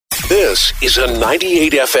This is a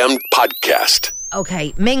 98 FM podcast.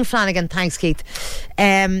 Okay, Ming Flanagan, thanks Keith.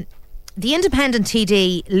 The independent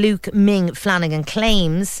TD Luke Ming Flanagan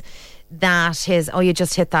claims that his... Oh, you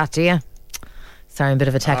just hit that, do you? Sorry, I'm a bit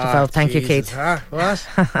of a technophobe. Thank you, Keith. Huh? What?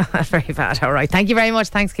 Very bad. All right. Thank you very much.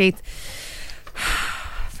 Thanks, Keith.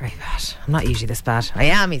 Very bad. I'm not usually this bad. I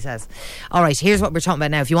am, he says. All right, here's what we're talking about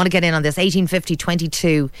now. If you want to get in on this, 1850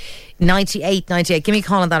 22 98 98. Give me a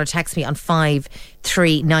call on that or text me on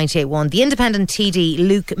 53981. The independent TD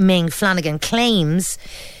Luke Ming Flanagan claims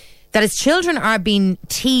that his children are being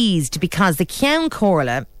teased because the Ceann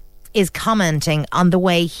Comhairle is commenting on the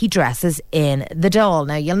way he dresses in the Dail.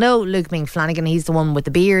 Now, you'll know Luke Ming Flanagan. He's the one with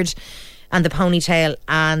the beard and the ponytail,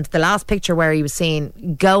 and the last picture where he was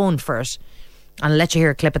seen going for it, and I'll let you hear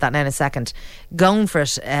a clip of that now in a second, going for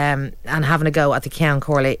it and having a go at the Ceann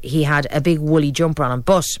Comhairle. He had a big woolly jumper on him.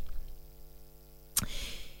 But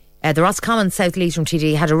the Roscommon South Leitrim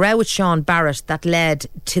TD had a row with Sean Barrett that led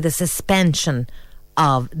to the suspension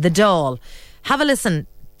of the Dail. Have a listen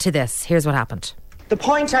to this. Here's what happened. The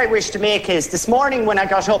point I wish to make is, this morning when I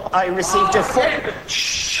got up, I received a phone...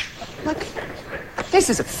 Shh! Look, this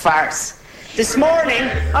is a farce. This morning,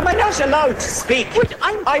 am I not allowed to speak?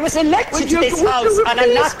 I was elected to this house and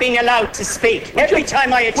I'm not being allowed to speak. Every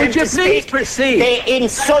time I attempt to speak, they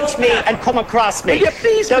insult me and come across me.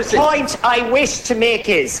 The point I wish to make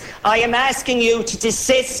is, I am asking you to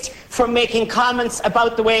desist from making comments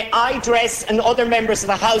about the way I dress and other members of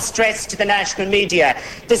the House dress to the national media.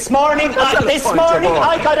 This morning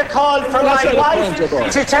I got a call from my wife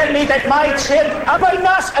to tell me that my children... Am I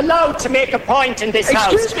not allowed to make a point in this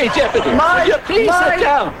house? Excuse me, Deputy. Will you please sit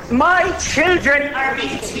down? My children are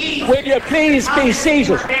being teased. Will you please be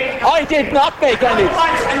seated? I did not make any...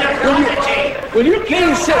 Will you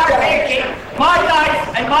please sit down? My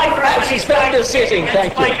life and my I'm suspended sitting,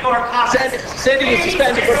 thank you. Sitting is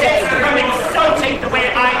suspended for time. From insulting the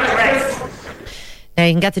way I dress. Now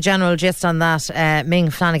you can get the general gist on that.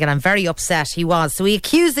 Ming Flanagan, I'm very upset he was. So he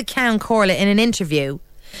accused the Ceann Comhairle in an interview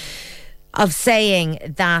of saying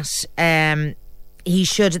that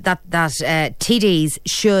TDs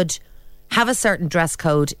should have a certain dress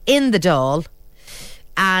code in the Dáil,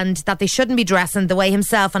 and that they shouldn't be dressing the way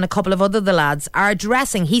himself and a couple of other the lads are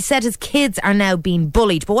dressing. He said his kids are now being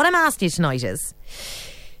bullied. But what I'm asking you tonight is,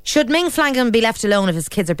 should Ming Flanagan be left alone if his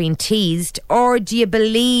kids are being teased, or do you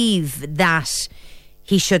believe that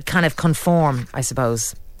he should kind of conform, I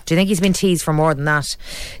suppose? Do you think he's been teased for more than that?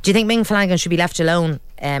 Do you think Ming Flanagan should be left alone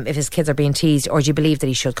if his kids are being teased, or do you believe that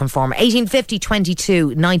he should conform? 1850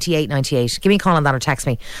 22 98 98. Give me a call on that or text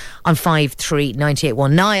me on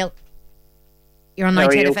 53981. Niall, you're on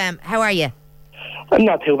 98 FM. How are you? I'm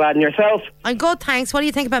not too bad. And yourself? I'm good, thanks. What do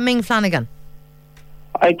you think about Ming Flanagan?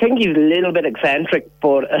 I think he's a little bit eccentric,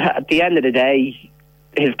 but at the end of the day,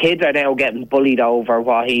 his kids are now getting bullied over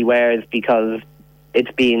what he wears because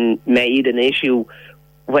it's being made an issue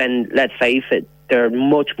when, let's face it, there are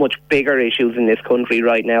much, much bigger issues in this country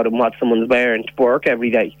right now than what someone's wearing to work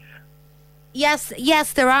every day. Yes,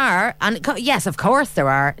 there are. And yes, of course there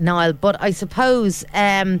are, Niall. But I suppose...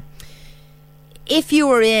 if you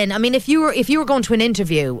were going to an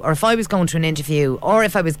interview, or if I was going to an interview, or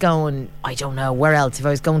if I was going, I don't know where else, if I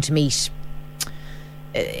was going to meet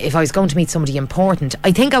somebody important,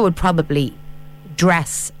 I think I would probably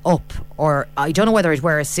dress up, or I don't know whether I'd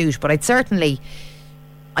wear a suit, but I'd certainly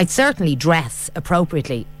dress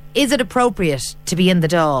appropriately. Is it appropriate to be in the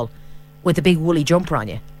Dáil with a big woolly jumper on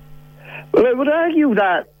you? Well, I would argue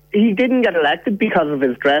that he didn't get elected because of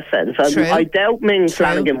his dress sense. I doubt Ming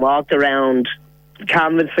Flanagan walked around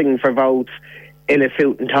canvassing for votes in a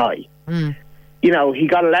suit and tie. You know, he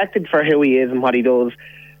got elected for who he is and what he does.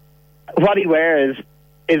 What he wears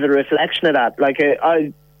is a reflection of that. Like,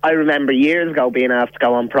 I remember years ago being asked to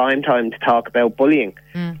go on prime time to talk about bullying,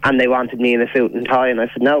 and they wanted me in a suit and tie, and I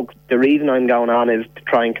said, no, the reason I'm going on is to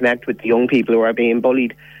try and connect with the young people who are being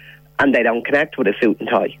bullied, and they don't connect with a suit and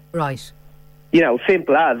tie. Right. You know,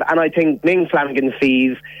 simple as. And I think Ming Flanagan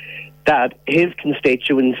sees that his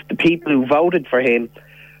constituents, the people who voted for him,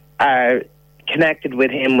 are connected with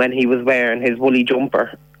him when he was wearing his woolly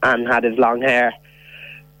jumper and had his long hair.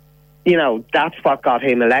 You know, that's what got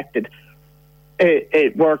him elected.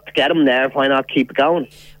 It worked to get him there. Why not keep it going?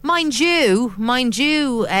 Mind you,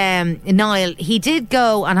 Niall, he did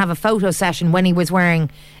go and have a photo session when he was wearing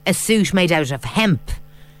a suit made out of hemp.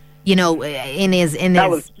 You know, that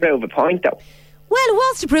was to prove a point, though. Well, it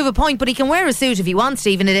was to prove a point, but he can wear a suit if he wants to,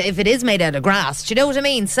 even if it is made out of grass. Do you know what I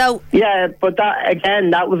mean? So yeah, but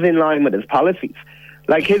that was in line with his policies.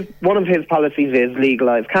 Like, one of his policies is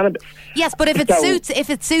legalise cannabis. Yes, but if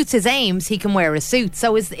it suits his aims, he can wear a suit.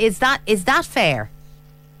 So is that fair?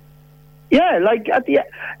 Yeah, like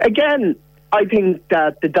again, I think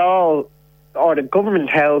that the Dail or the government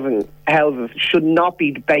houses should not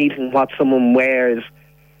be debating what someone wears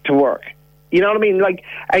to work. You know what I mean? Like,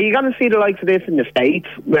 are you going to see the likes of this in the States,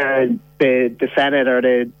 where the Senate or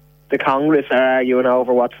the Congress are arguing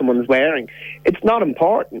over what someone's wearing? It's not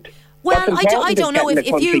important. Well, important I don't know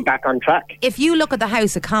if you back on track. If you look at the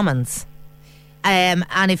House of Commons,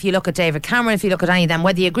 and if you look at David Cameron, if you look at any of them,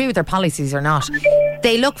 whether you agree with their policies or not,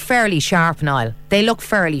 they look fairly sharp, Niall. They look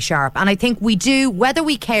fairly sharp, and I think we do, whether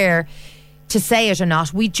we care to say it or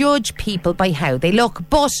not, we judge people by how they look.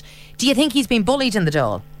 But do you think he's been bullied in the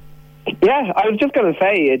Dail? Yeah, I was just going to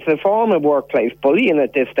say, it's a form of workplace bullying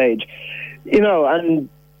at this stage, and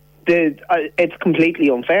it's completely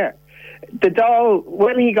unfair. The Dail,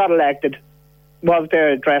 when he got elected, was there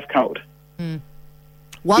a dress code?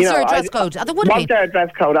 Was there a dress code? There would have been. Was there a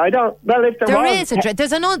dress code? I don't. Well, if there was,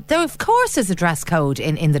 there of course is a dress code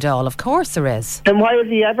in the Dail. Of course there is. Then why has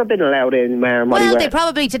he ever been allowed in? Well, they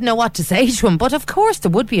probably didn't know what to say to him, but of course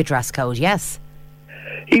there would be a dress code. Yes.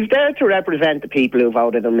 He's there to represent the people who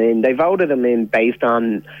voted him in. They voted him in based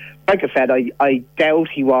on, like I said, I doubt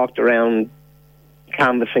he walked around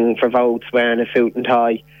canvassing for votes wearing a suit and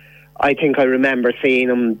tie. I think I remember seeing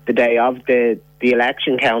him the day of the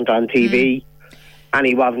election count on TV, and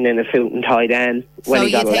he wasn't in a suit and tie then when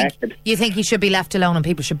he got elected. You think he should be left alone and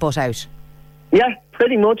people should butt out? Yeah,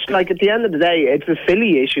 pretty much. Like, at the end of the day, it's a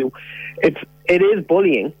silly issue. It is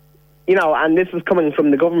bullying, and this is coming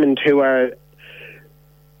from the government, who are,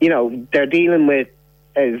 they're dealing with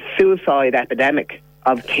a suicide epidemic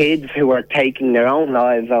of kids who are taking their own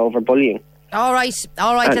lives over bullying. All right.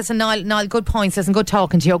 Listen, Niall, good points. Listen, good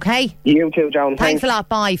talking to you, okay? You too, Joan. Thanks a lot.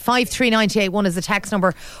 Bye. 53981 is the text number,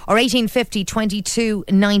 or 1850 22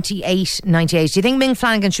 98 98. Do you think Ming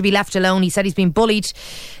Flanagan should be left alone? He said he's been bullied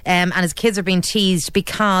and his kids are being teased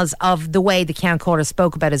because of the way the Ceann Comhairle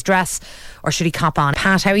spoke about his dress, or should he cop on?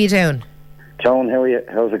 Pat, how are you doing? Joan, how are you?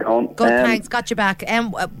 How's it going? Good, thanks. Got you back. Yeah.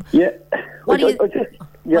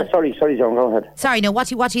 Sorry, Joan, go ahead. Sorry, no, what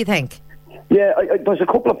do you think? Yeah, there's a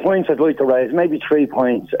couple of points I'd like to raise, maybe 3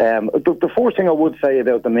 points. The first thing I would say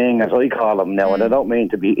about the Ming, as I call him now, and I don't mean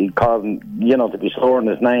to be calling, to be slurring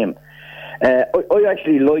his name. I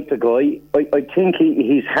actually like the guy. I think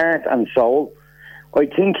he's heart and soul. I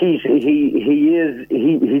think he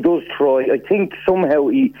does try. I think somehow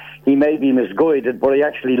he may be misguided, but I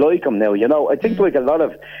actually like him now, I think like a lot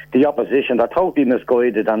of the opposition, they're totally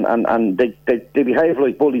misguided and they behave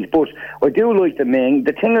like bullies. But I do like the Ming.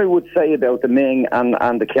 The thing I would say about the Ming and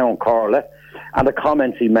the Ceann Comhairle and the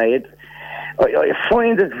comments he made, I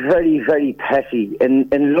find it very, very petty in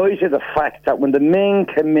light of the fact that when the Ming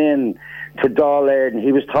came in to Dail Éireann,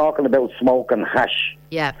 he was talking about smoking hash.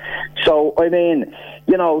 Yeah. So, I mean,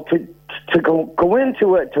 to go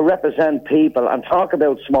into it to represent people and talk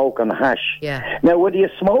about smoking hash. Yeah. Now, whether you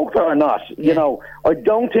smoked or not, I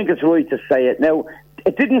don't think it's right to say it. Now,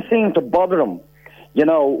 it didn't seem to bother him.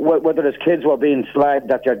 Whether his kids were being slagged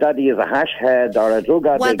that your daddy is a hash head or a drug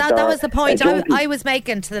addict. Well, that was the point I was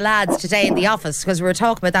making to the lads today in the office, because we were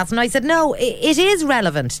talking about that, and I said, no, it is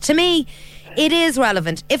relevant. To me, it is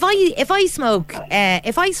relevant. If I smoke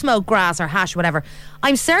grass or hash, whatever,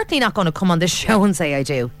 I'm certainly not going to come on this show and say I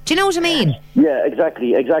do. Do you know what I mean? Yeah,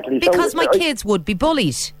 exactly. Because my kids would be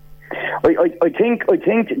bullied. I think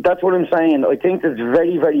that's what I'm saying. I think it's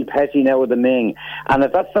very, very petty now with the Ming, and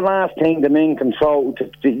if that's the last thing the Ming can throw,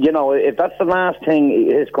 if that's the last thing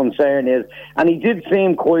his concern is, and he did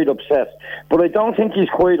seem quite upset, but I don't think he's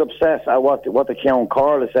quite upset at what the Ceann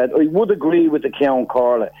Comhairle said. I would agree with the Ceann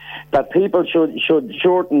Comhairle that people should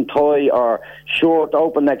short and tie, or short,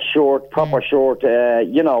 open neck short, proper short. A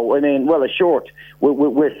short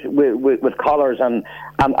with collars and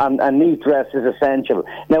neat dress is essential.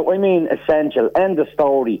 Now, I mean essential. End of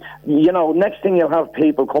story. Next thing you'll have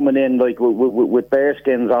people coming in like with bear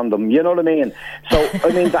skins on them. You know what I mean? So, I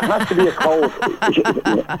mean, there has to be a code.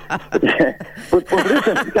 but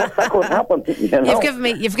listen, that could happen.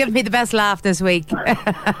 You've given me the best laugh this week.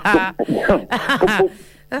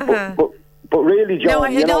 But really, John, no, I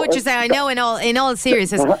know what you're saying. I know in all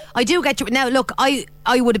seriousness, I do get you. Now, look, I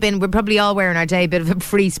would have been. We're probably all wearing our day a bit of a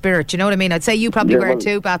free spirit. You know what I mean? I'd say you probably wear it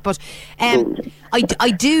too, Pat. But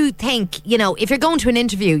I do think, if you're going to an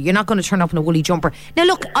interview, you're not going to turn up in a woolly jumper. Now,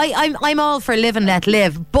 look, I'm all for live and let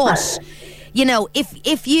live, but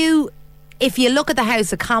if you look at the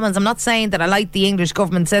House of Commons, I'm not saying that I like the English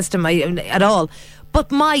government system at all. But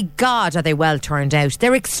my God, are they well turned out?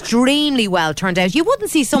 They're extremely well turned out. You wouldn't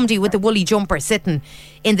see somebody with a woolly jumper sitting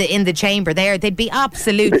in the chamber there. They'd be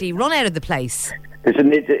absolutely run out of the place.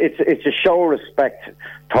 It's a show of respect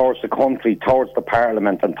towards the country, towards the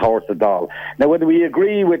Parliament and towards the Dáil. Now, whether we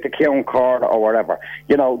agree with the Ceann Court or whatever,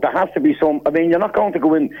 there has to be some... I mean, you're not going to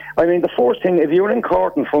go in... I mean, the first thing, if you're in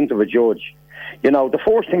court in front of a judge, the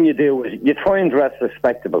first thing you do is you try and dress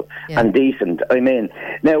respectable and decent. I mean,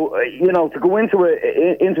 now, to go into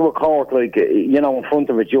a court like, in front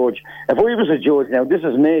of a judge, if I was a judge, now this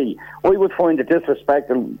is me, I would find it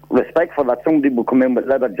disrespectful that somebody would come in with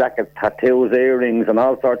leather jackets, tattoos, earrings and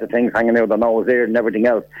all sorts of things hanging out of their nose, ear and everything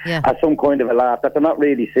else as some kind of a laugh, that they're not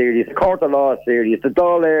really serious. The court of law is serious. The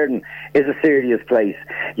Dáil is a serious place,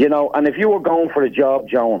 and if you were going for a job,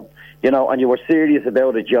 Joan, and you were serious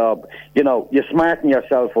about a job, you smarten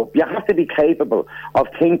yourself up. You have to be capable of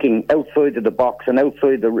thinking outside of the box and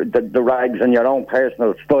outside the rags and your own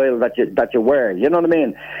personal style that you wear. You know what I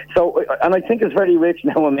mean? So, and I think it's very rich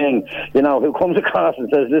now, Ming, who comes across and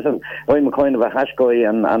says, listen, I'm a kind of a hash guy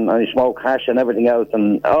and I smoke hash and everything else,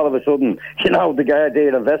 and all of a sudden, the guy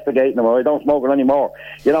there investigating him, or I don't smoke it anymore.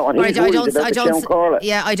 And he's worried about the Ceann Court.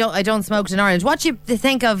 Yeah, I don't smoke it in Ireland. What do you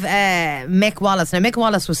think of Mick Wallace? Now, Mick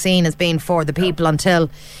Wallace was seen as being for the people until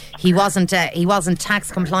he wasn't tax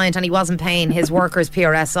compliant and he wasn't paying his workers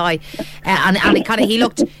PRSI, and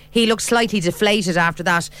he looked slightly deflated after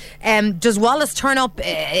that. Does Wallace turn up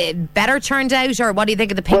better turned out, or what do you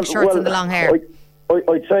think of the pink shirts and the long hair?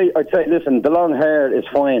 I'd say, listen, the long hair is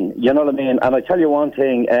fine, you know what I mean? And I tell you one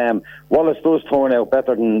thing, Wallace does turn out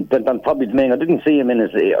better than probably Ming. I didn't see him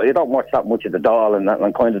I don't watch that much of the Dáil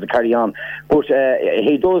and kind of the carry on, but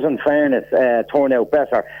he does, in fairness, turn out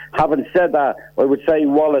better. Having said that, I would say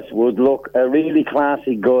Wallace would look a really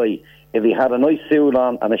classy guy if he had a nice suit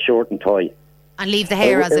on and a shirt and tie. And leave the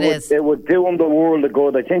hair as it is. It would do him the world of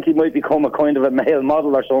good. I think he might become a kind of a male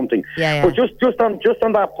model or something. Yeah. But just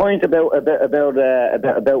on that point about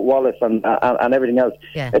Wallace and everything else,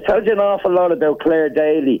 it tells you an awful lot about Claire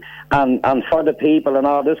Daly and for the people and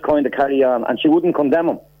all this kind of carry on, and she wouldn't condemn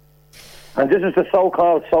him. And this is the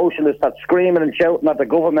so-called socialist that's screaming and shouting at the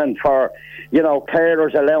government for,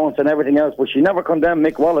 carers allowance and everything else, but she never condemned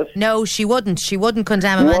Mick Wallace. No, she wouldn't. She wouldn't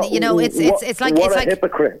condemn him. It's like a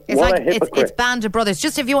hypocrite. It's Band of Brothers.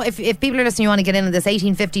 Just if people are listening, you want to get in on this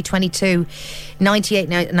 1850 22 98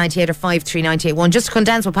 98 or 53981. Just to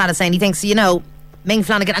condense what Pat is saying, he thinks Ming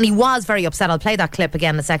Flanagan, and he was very upset. I'll play that clip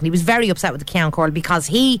again in a second. He was very upset with the Ceann Comhairle because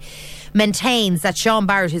he maintains that Sean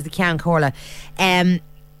Barrett, who's the Ceann Comhairle,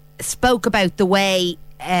 spoke about the way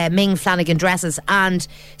Ming Flanagan dresses, and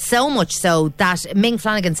so much so that Ming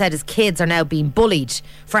Flanagan said his kids are now being bullied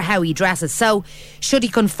for how he dresses. So should he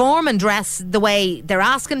conform and dress the way they're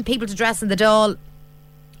asking people to dress in the Dáil,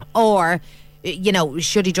 or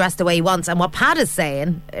should he dress the way he wants? And what Pat is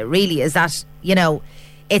saying really is that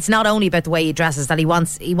it's not only about the way he dresses, that he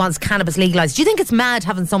wants cannabis legalised. Do you think it's mad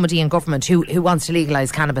having somebody in government who wants to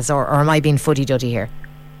legalise cannabis, or am I being fuddy-duddy here?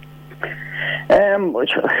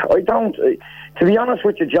 I don't. To be honest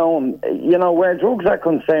with you, Joan, where drugs are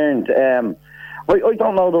concerned, I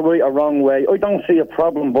don't know the right or wrong way. I don't see a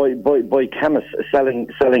problem by chemists selling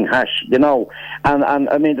hash, and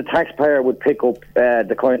I mean the taxpayer would pick up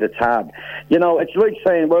the kind of tab. It's like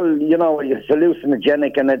saying, well, it's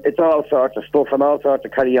hallucinogenic and it's all sorts of stuff and all sorts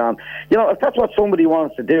of carry on. If that's what somebody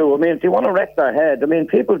wants to do, I mean, if they want to wreck their head, I mean,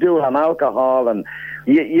 people do it on alcohol and.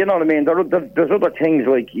 You know what I mean? There's other things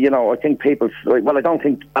like, I think people... Well, I don't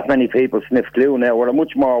think that many people sniff glue now. We're a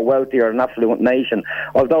much more wealthier and affluent nation,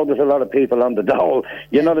 although there's a lot of people on the dole.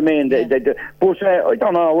 You know what I mean? They do. But I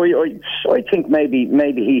don't know. I think maybe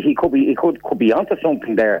he could be onto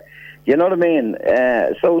something there. You know what I mean?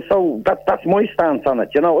 So that's my stance on it.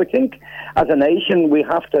 I think as a nation we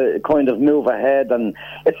have to kind of move ahead, and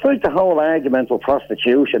it's like the whole argument with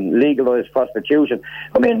prostitution, legalised prostitution.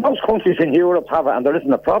 I mean, most countries in Europe have it and there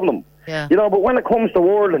isn't a problem. Yeah. But when it comes to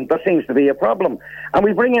Ireland, there seems to be a problem. And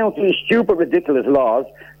we bring out these stupid, ridiculous laws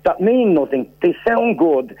that mean nothing. They sound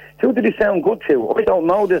good. Who do they sound good to? I don't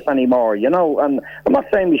know this anymore, and I'm not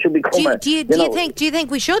saying we should become do you think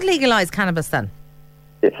we should legalise cannabis then?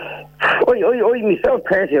 I myself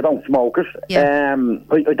personally, I don't smoke it. Yeah.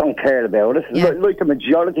 I don't care about it. Yeah. Like the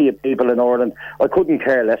majority of people in Ireland, I couldn't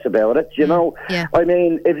care less about it. Yeah. I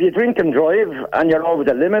mean, if you drink and drive and you're over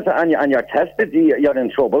the limit and you're tested, you're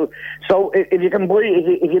in trouble. So if you can buy,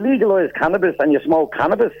 if you legalise cannabis and you smoke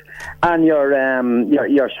cannabis and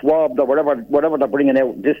you're swabbed or whatever they're bringing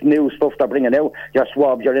out, this new stuff they're bringing out, you're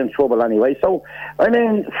swabbed, you're in trouble anyway. So I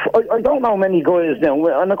mean, I don't know many guys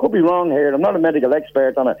now, and I could be wrong here. I'm not a medical expert.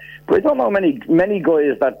 expert on it. But I don't know many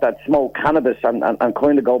guys that smoke cannabis and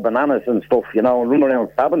kind of go bananas and stuff, you know, and run around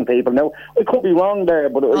stabbing people. Now, I could be wrong there,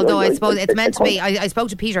 but although I suppose it's meant to be. I spoke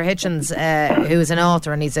to Peter Hitchens, who is an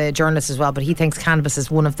author and he's a journalist as well, but he thinks cannabis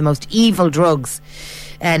is one of the most evil drugs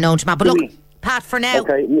known to man. But look, Pat, for now.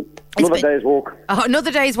 Okay, another day's work. Oh,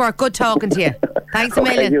 another day's work. Good talking to you. Thanks a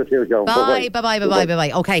million. You too, Joe. Bye.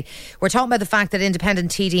 Okay, we're talking about the fact that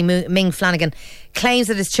independent TD Ming Flanagan claims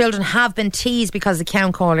that his children have been teased because the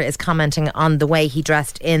Count caller is commenting on the way he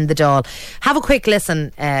dressed in the Dail. Have a quick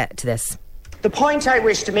listen to this. The point I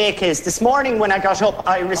wish to make is, this morning when I got up,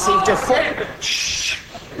 I received a phone. Shh.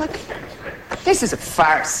 Look, this is a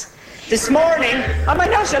farce. This morning, am I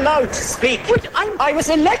not allowed to speak? I was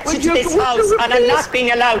elected to this house and I'm not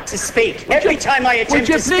being allowed to speak. Every time I attempt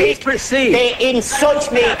to speak, they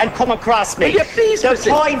insult me and come across me. The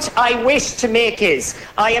point I wish to make is,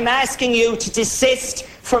 I am asking you to desist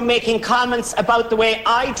from making comments about the way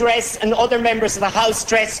I dress and other members of the House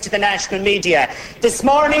dress to the national media. This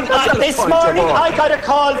morning I got a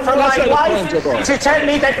call from my wife to tell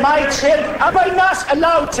me that my children... Am I not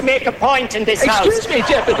allowed to make a point in this house? Excuse me,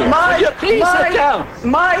 Deputy. Will you please sit down?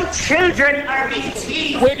 My children are being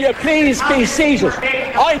teased. Will you please be seated?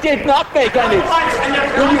 I did not make any...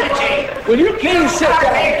 Will you please sit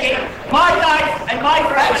down? My life and my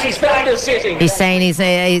friends sitting. He's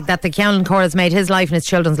saying that the County Court has made his life and his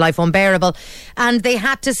children's life unbearable, and they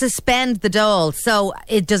had to suspend the Dail. So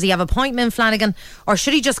does he have a point, Ming Flanagan, or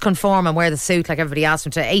should he just conform and wear the suit like everybody asked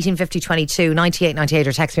him to? 1850 22 98 98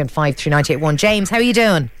 or text me on 53981. James, how are you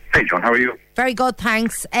doing? Hey John, how are you? Very good,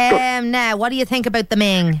 thanks. Now, what do you think about the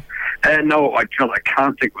Ming? No, I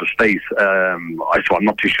can't think of his face. I'm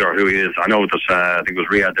not too sure who he is. I know that I think it was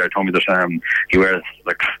Riyadh there told me that he wears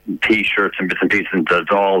like T-shirts and bits and pieces in the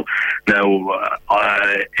Dail. Now,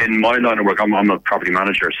 in my line of work, I'm a property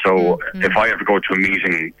manager, so if I ever go to a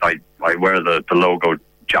meeting, I wear the logo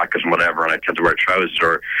jacket and whatever, and I tend to wear trousers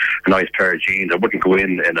or a nice pair of jeans. I wouldn't go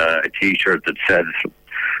in a T-shirt that says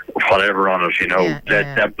whatever on it, you know,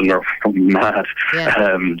 Led Zeppelin or something mad.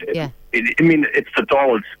 I mean, it's the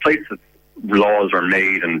Dail. It's a place that laws are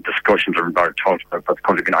made and discussions are talked about the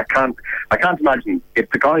country. I mean, I can't imagine if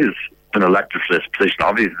the guy is been elected for this position.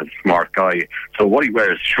 Obviously, he's a smart guy, so what he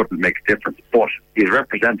wears shouldn't make a difference. But he's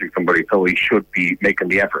representing somebody, so he should be making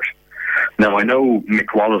the effort. Now, I know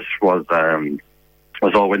Mick Wallace was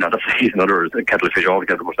always, now he's another kettle of fish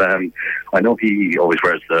altogether, but I know he always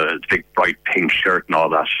wears the big bright pink shirt and all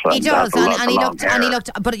that. He does, and he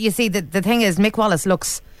looked. But you see, the thing is, Mick Wallace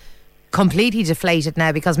looks completely deflated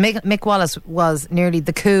now, because Mick Wallace was nearly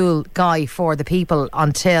the cool guy for the people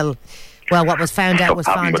until, well, what was found out was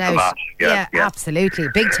found out. Yeah, absolutely,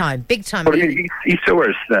 big time. But I mean, he still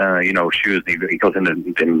wears, shoes. He goes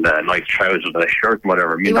in nice trousers and a shirt and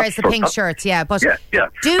whatever. I mean, he wears the pink shirts, But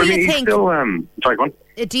do you think? Sorry, go on.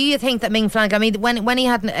 Do you think that Ming Flanagan, I mean, when he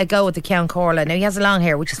had a go at the Count Corla, now he has a long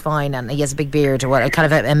hair, which is fine, and he has a big beard, or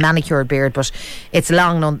kind of a manicured beard, but it's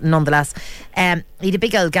long nonetheless. He had a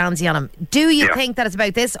big old Gansey on him. Do you think that it's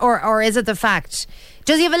about this, or is it the fact?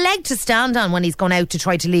 Does he have a leg to stand on when he's gone out to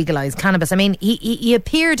try to legalise cannabis? I mean, he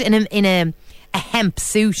appeared in a hemp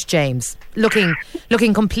suit, James, looking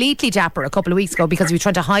completely dapper a couple of weeks ago because he was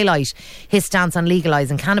trying to highlight his stance on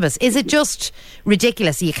legalising cannabis. Is it just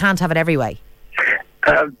ridiculous? You can't have it every way.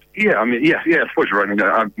 I suppose you're right.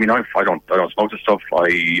 I don't smoke this stuff.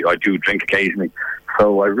 I do drink occasionally,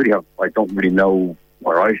 so I don't really know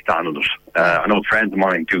where I stand on it. I know friends of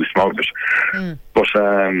mine do smoke it, but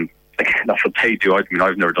that's what they do. I mean,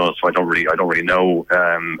 I've never done it, so I don't really know.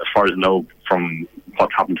 As far as I know from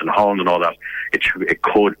what's happened in Holland and all that, it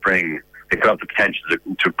could have the potential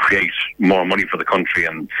to create more money for the country,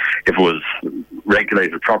 and if it was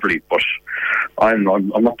regulated properly. But I'm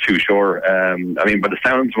not too sure. I mean, by the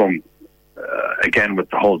sounds of him, again with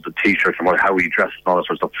the T-shirts and how he dresses and all that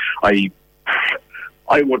sort of stuff,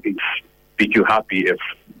 I wouldn't be too happy if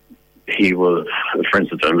he was, for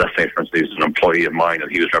instance, let's say, he was an employee of mine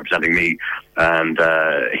and he was representing me, and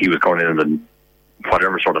he was going in and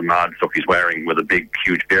whatever sort of mad stuff he's wearing with a big,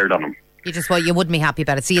 huge beard on him. You wouldn't be happy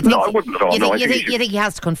about it. So you think, no, I wouldn't at all. You think he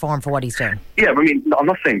has to conform for what he's doing? Yeah, I mean, I'm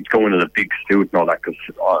not saying going in a big suit and all that, because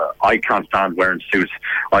I can't stand wearing suits.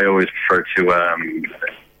 I always prefer to.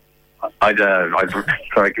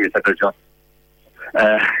 Sorry, give me a second, John.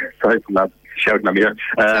 Sorry from that. shouting at me here.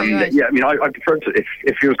 Right. Yeah, I mean, I prefer to,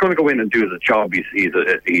 if he was going to go in and do the job he's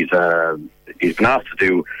been asked to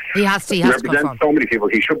do. He has to represent so many people.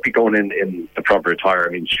 He should be going in the proper attire.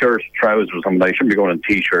 I mean, shirts, trousers, or something. He shouldn't be going in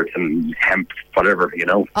t-shirts and hemp, whatever, you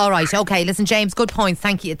know. All right, okay. Listen, James, good points.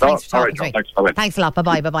 Thank you. Thanks for talking to me. Thanks a lot.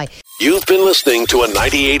 Bye bye. You've been listening to a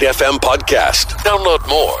 98 FM podcast. Download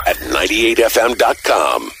more at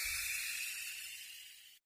 98fm.com.